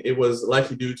appeared, and it was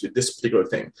likely due to this particular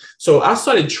thing. So I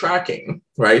started tracking,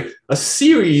 right, a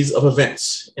series of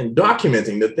events and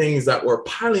documenting the things that were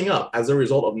piling up as a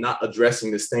result of not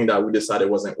addressing this thing that we decided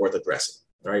wasn't worth addressing.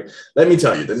 Right. Let me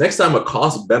tell you, the next time a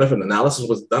cost benefit analysis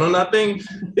was done on that thing,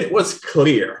 it was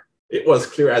clear. It was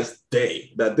clear as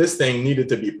day that this thing needed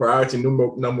to be priority number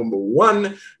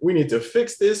one. We need to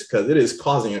fix this because it is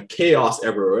causing a chaos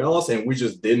everywhere else, and we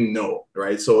just didn't know.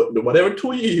 Right. So whatever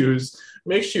tool you use,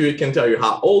 make sure it can tell you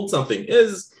how old something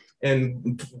is.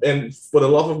 And for the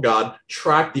love of God,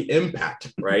 track the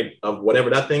impact, right, of whatever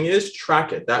that thing is.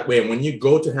 Track it that way. When you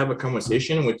go to have a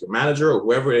conversation with your manager or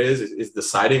whoever it is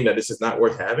deciding that this is not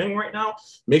worth having right now,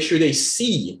 make sure they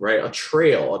see, right,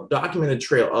 a documented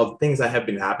trail of things that have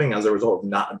been happening as a result of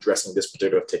not addressing this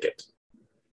particular ticket.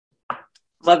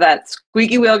 Love that.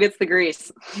 Squeaky wheel gets the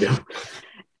grease. Yeah.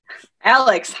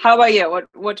 Alex, how about you?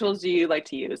 What tools do you like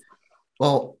to use?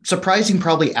 Well, surprising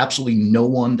probably absolutely no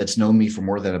one that's known me for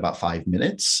more than about 5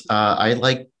 minutes. I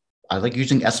like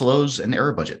using SLOs and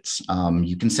error budgets.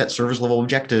 You can set service level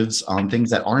objectives on things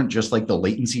that aren't just like the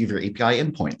latency of your API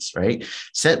endpoints, right?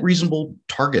 Set reasonable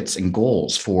targets and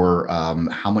goals for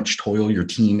how much toil your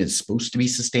team is supposed to be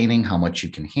sustaining, how much you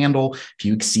can handle. If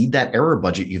you exceed that error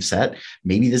budget you've set,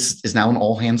 maybe this is now an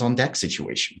all hands on deck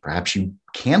situation. Perhaps you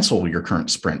cancel your current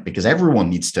sprint because everyone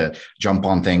needs to jump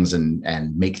on things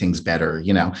and make things better.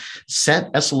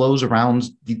 Set SLOs around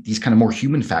these kind of more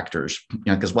human factors,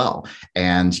 as well,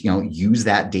 and use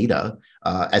that data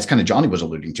as kind of Johnny was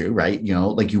alluding to, right?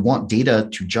 Like you want data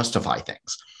to justify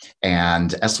things. And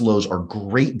SLOs are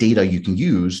great data you can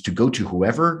use to go to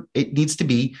whoever it needs to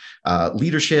be,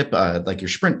 leadership, like your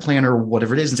sprint planner,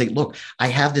 whatever it is, and say, look, I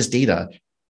have this data,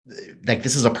 like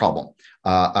this is a problem.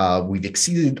 We've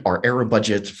exceeded our error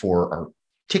budget for our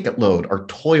ticket load, our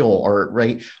toil, or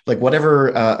right, like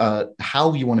whatever,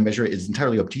 how you want to measure it is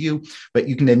entirely up to you, but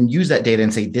you can then use that data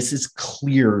and say, this is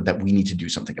clear that we need to do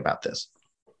something about this.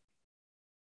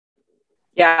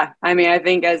 Yeah, I mean, I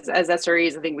think as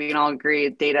SREs, I think we can all agree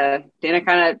data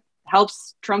kind of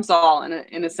helps trumps all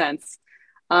in a sense.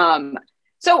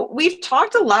 So we've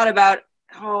talked a lot about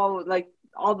like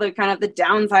all the kind of the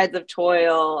downsides of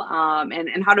toil,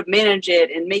 and how to manage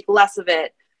it and make less of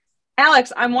it.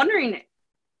 Alex, I'm wondering,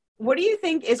 what do you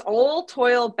think, is all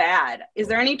toil bad? Is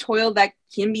there any toil that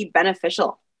can be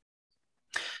beneficial?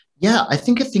 Yeah, I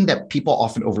think a thing that people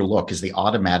often overlook is they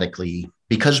automatically,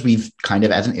 because we've kind of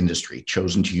as an industry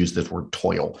chosen to use this word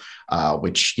toil,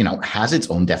 which has its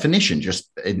own definition,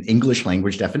 just an English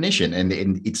language definition,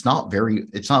 and it's not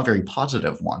very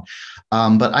positive one.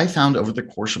 But I found over the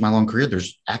course of my long career,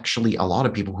 there's actually a lot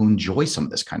of people who enjoy some of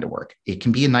this kind of work. It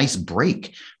can be a nice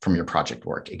break from your project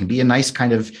work. It can be a nice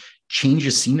kind of change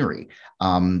of scenery.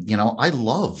 I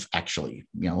love actually,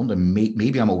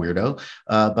 maybe I'm a weirdo,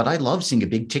 but I love seeing a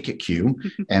big ticket queue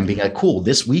and being like, cool,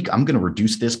 this week I'm going to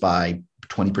reduce this by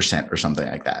 20% or something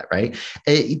like that, right?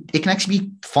 It can actually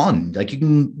be fun. Like you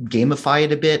can gamify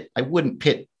it a bit. I wouldn't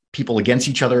pit people against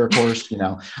each other, of course,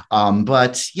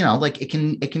 but like it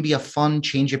can be a fun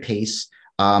change of pace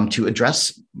to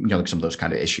address some of those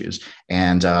kind of issues.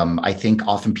 And I think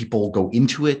often people go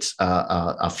into it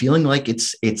feeling like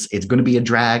it's going to be a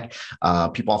drag.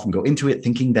 People often go into it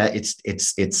thinking that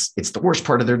it's the worst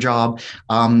part of their job,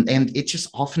 and it just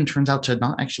often turns out to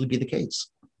not actually be the case.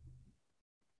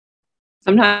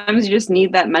 Sometimes you just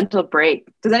need that mental break.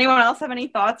 Does anyone else have any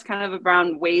thoughts kind of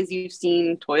around ways you've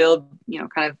seen toil,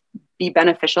 kind of be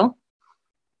beneficial?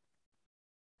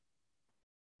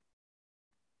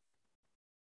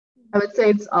 I would say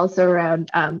it's also around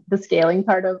the scaling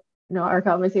part of our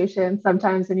conversation.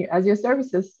 Sometimes as your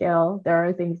services scale, there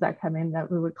are things that come in that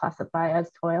we would classify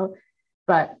as toil,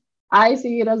 but I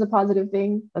see it as a positive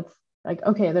thing. That's like,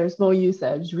 okay, there's more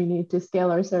usage. We need to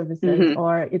scale our services,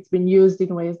 or it's been used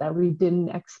in ways that we didn't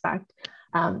expect.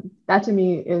 That to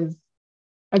me is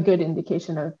a good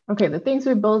indication of, okay, the things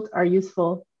we built are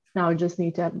useful. Now we just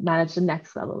need to manage the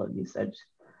next level of usage.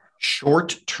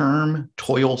 Short-term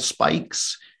toil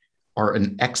spikes are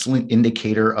an excellent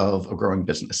indicator of a growing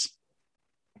business.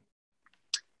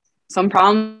 Some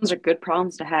problems are good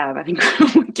problems to have. I think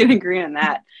we can agree on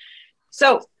that.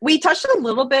 So we touched a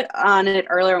little bit on it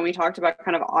earlier when we talked about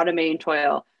kind of automating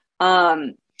toil.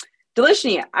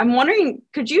 Delishni, I'm wondering,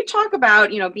 could you talk about,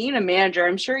 being a manager?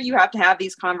 I'm sure you have to have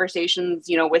these conversations,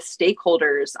 with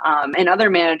stakeholders and other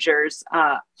managers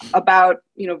about,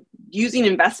 using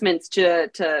investments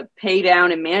to pay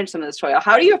down and manage some of this toil.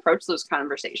 How do you approach those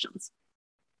conversations?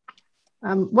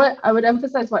 What I would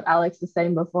emphasize what Alex was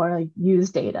saying before, like use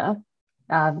data.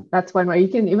 That's one way you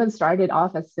can even start it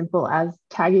off as simple as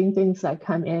tagging things that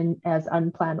come in as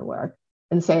unplanned work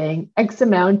and saying X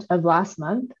amount of last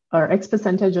month or X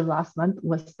percentage of last month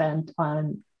was spent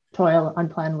on toil,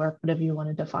 unplanned work, whatever you want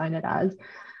to define it as.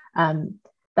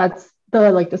 That's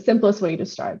the simplest way to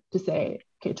start, to say,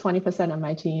 okay, 20% of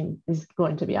my team is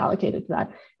going to be allocated to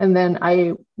that. And then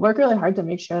I work really hard to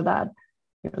make sure that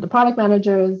the product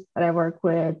managers that I work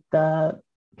with, the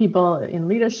people in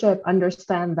leadership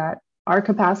understand that our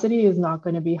capacity is not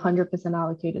going to be 100%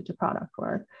 allocated to product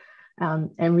work.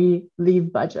 And we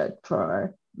leave budget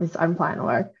for this unplanned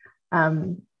work,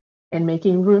 and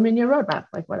making room in your roadmap,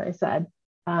 like what I said.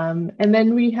 And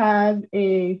then we have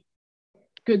a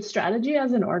good strategy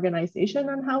as an organization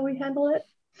on how we handle it.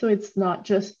 So it's not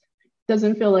just,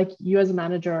 doesn't feel like you as a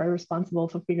manager are responsible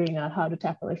for figuring out how to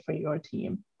tackle it for your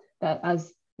team. That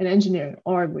as an engineering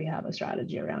org, we have a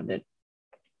strategy around it.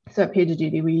 So at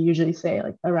PagerDuty, we usually say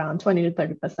like around 20 to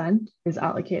 30% is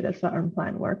allocated for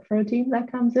unplanned work for a team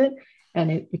that comes in.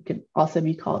 And it could also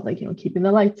be called keeping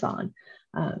the lights on.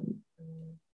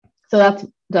 So that's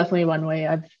definitely one way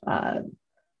I've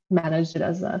managed it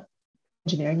as a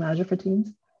engineering manager for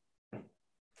teams.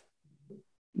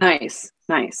 Nice.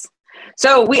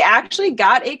 So we actually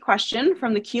got a question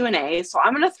from the Q&A. So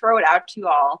I'm going to throw it out to you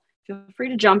all. Feel free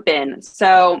to jump in.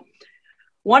 So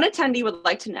one attendee would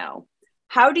like to know,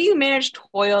 how do you manage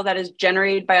toil that is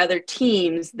generated by other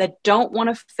teams that don't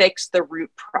want to fix the root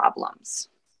problems?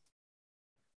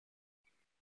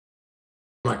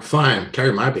 I'm like, fine,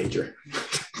 carry my pager.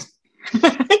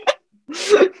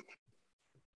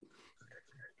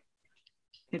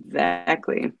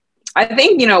 Exactly. I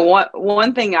think,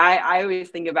 one thing I always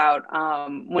think about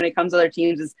when it comes to other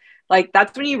teams is like,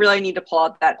 that's when you really need to pull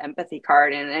out that empathy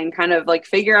card and kind of like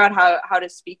figure out how to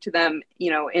speak to them,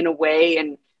 in a way,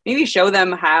 and maybe show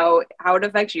them how it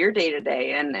affects your day to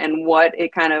day and what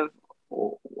it kind of,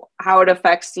 how it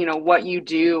affects, what you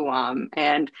do.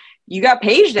 And you got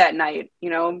paged at night,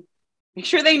 make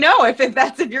sure they know if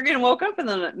you're getting woke up in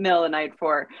the middle of the night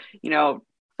for,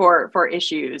 for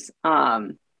issues.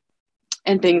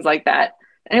 And things like that.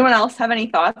 Anyone else have any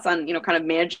thoughts on, kind of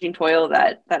managing toil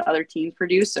that other teams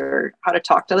produce, or how to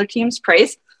talk to other teams?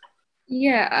 Praise?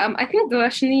 Yeah, I think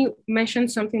Darshini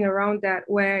mentioned something around that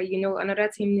where, another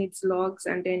team needs logs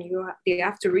and then they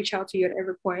have to reach out to you at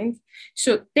every point.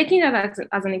 So taking that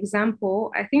as an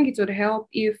example, I think it would help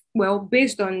if,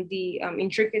 based on the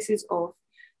intricacies of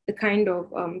the kind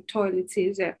of toil it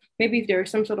is, maybe if there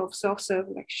is some sort of self-serve,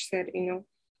 like she said,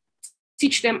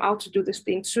 teach them how to do this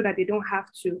thing so that they don't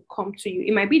have to come to you.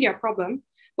 It might be their problem,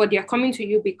 but they're coming to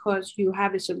you because you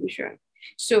have a solution.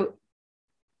 So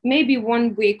maybe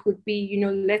one way could be,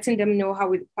 letting them know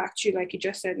how it impacts you, like you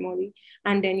just said, Molly,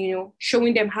 and then,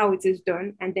 showing them how it is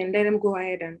done, and then let them go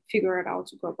ahead and figure out how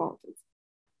to go about it.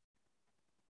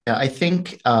 Yeah, I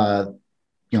think,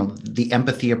 the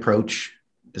empathy approach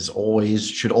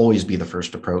should always be the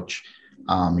first approach.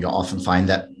 You'll often find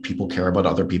that people care about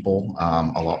other people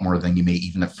a lot more than you may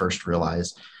even at first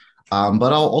realize.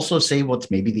 But I'll also say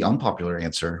what's maybe the unpopular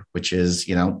answer, which is,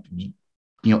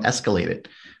 escalate it.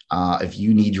 If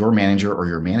you need your manager or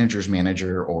your manager's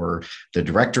manager or the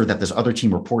director that this other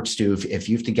team reports to, if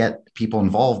you have to get people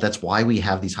involved, that's why we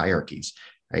have these hierarchies.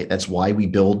 Right? That's why we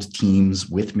build teams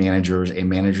with managers and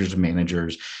managers of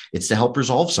managers. It's to help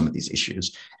resolve some of these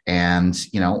issues. And,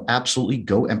 absolutely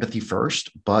go empathy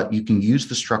first, but you can use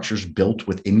the structures built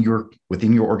within your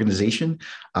organization.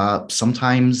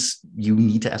 Sometimes you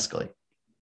need to escalate.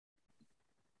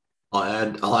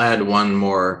 I'll add one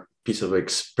more piece of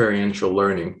experiential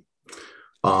learning.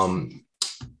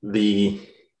 We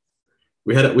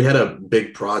had a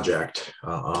big project.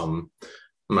 I'm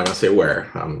not gonna say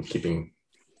where. I'm keeping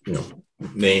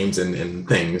names and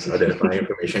things, identifying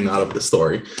information out of the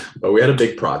story. But we had a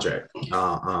big project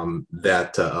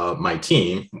that my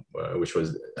team, which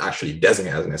was actually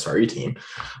designated as an SRE team,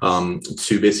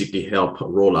 to basically help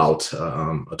roll out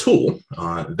a tool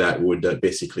that would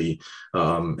basically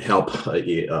help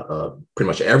pretty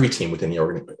much every team within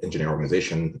the engineering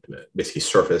organization basically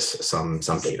surface some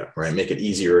data, right? Make it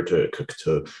easier to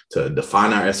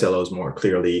define our SLOs more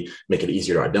clearly, make it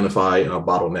easier to identify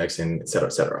bottlenecks, and et cetera,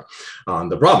 et cetera.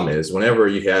 The problem is whenever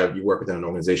you work within an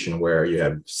organization where you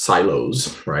have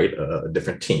silos, right?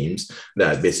 Different teams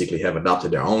that basically have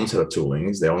adopted their own set of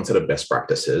toolings, their own set of best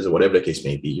practices, whatever the case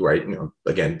may be, right?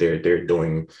 Again, they're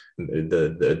doing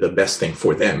the best thing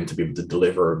for them to be able to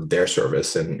deliver their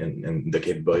service and the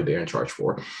capability they're in charge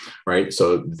for, right?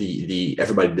 So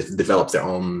everybody develops their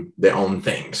own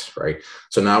things, right?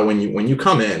 So now when you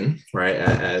come in, right,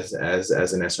 as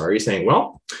an SRE saying,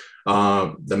 well,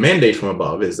 the mandate from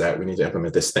above is that we need to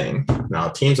implement this thing. Now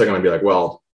teams are going to be like,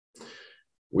 well,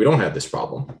 we don't have this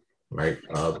problem, right?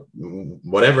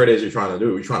 Whatever it is you're trying to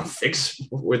do, you're trying to fix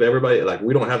with everybody. Like,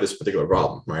 we don't have this particular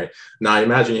problem, right? Now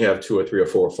imagine you have 2 or 3 or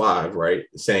 4 or 5, right?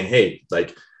 Saying, hey,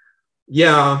 like,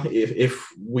 yeah, if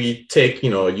we take,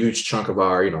 a huge chunk of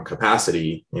our,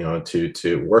 capacity,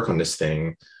 to work on this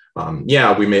thing,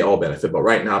 yeah, we may all benefit, but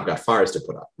right now I've got fires to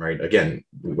put out, right? Again,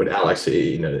 with Alex,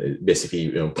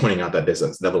 basically, pointing out that there's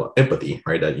a level of empathy,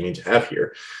 right, that you need to have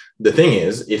here. The thing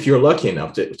is, if you're lucky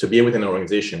enough to be within an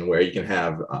organization where you can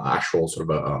have actual sort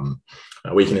of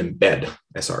where you can embed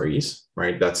SREs,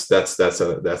 right? That's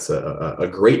a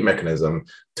great mechanism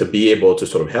to be able to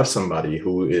sort of have somebody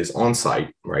who is on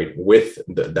site, right, with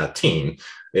that team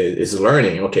is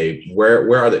learning, okay,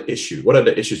 where are the issues? What are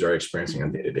the issues you're experiencing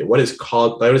on day to day? What is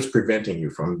preventing you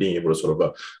from being able to sort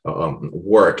of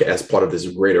work as part of this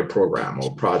greater program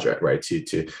or project, right?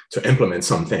 To implement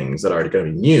some things that are going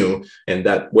to be new, and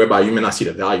that whereby you may not see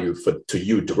the value to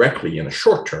you directly in the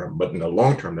short term, but in the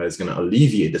long term, that is going to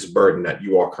alleviate this burden that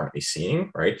you are currently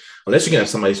seeing, right? Unless you can have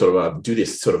somebody sort of do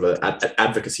this sort of an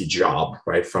advocacy job,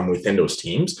 right, from within those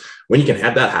teams. When you can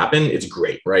have that happen, it's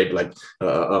great, right? Like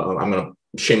I'm going to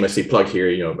shamelessly plug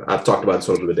here, I've talked about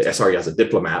sort of the SRE as a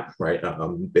diplomat, right?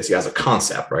 Basically as a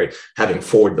concept, right? Having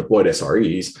forward deployed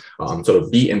SREs, sort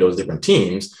of be in those different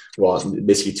teams. Well,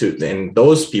 basically and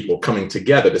those people coming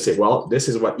together to say, well, this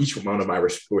is what each one of my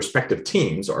respective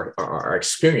teams are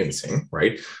experiencing,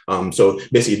 right? So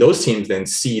basically those teams then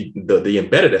see the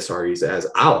embedded SREs as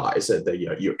allies,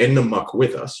 that you're in the muck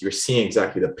with us. You're seeing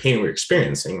exactly the pain we're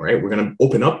experiencing, right? We're going to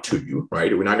open up to you,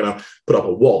 right? We're not going to put up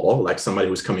a wall like somebody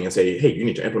who's coming and say, hey, you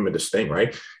need to implement this thing,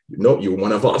 right? No, you're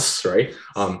one of us, right?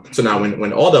 So now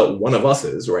when all the one of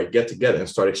us's, right, get together and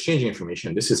start exchanging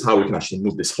information, this is how we can actually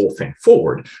move this whole thing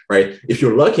forward, right? If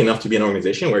you're lucky enough to be in an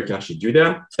organization where you can actually do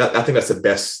that, I think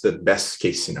that's the best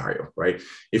case scenario, right?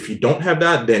 If you don't have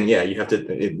that, then yeah, you have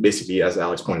to basically, as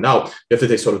Alex pointed out, you have to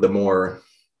take sort of the more,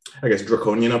 I guess,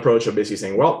 draconian approach of basically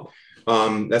saying, well,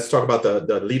 let's talk about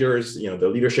the leaders, the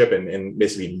leadership, and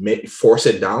basically force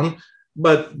it down.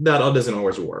 But that doesn't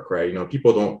always work, right?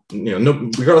 People don't,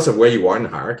 regardless of where you are in the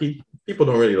hierarchy, people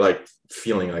don't really like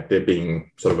feeling like they're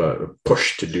being sort of a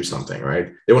push to do something,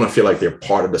 right? They want to feel like they're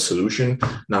part of the solution,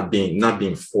 not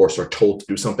being forced or told to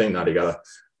do something. Now they gotta,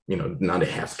 now they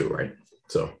have to, right?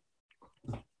 So.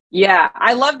 Yeah,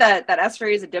 I love that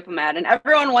SRE is a diplomat, and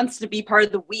everyone wants to be part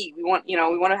of the we. We want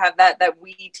to have that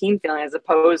we team feeling as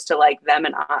opposed to like them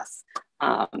and us.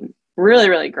 Really,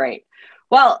 really great.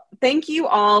 Well, thank you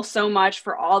all so much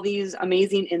for all these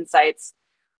amazing insights.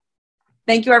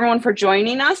 Thank you everyone for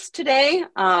joining us today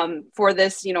for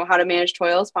this, how to manage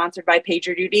toil, sponsored by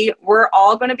PagerDuty. We're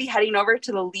all going to be heading over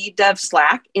to the Lead Dev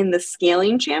Slack in the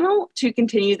scaling channel to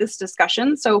continue this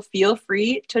discussion. So feel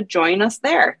free to join us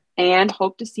there, and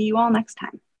hope to see you all next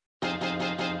time.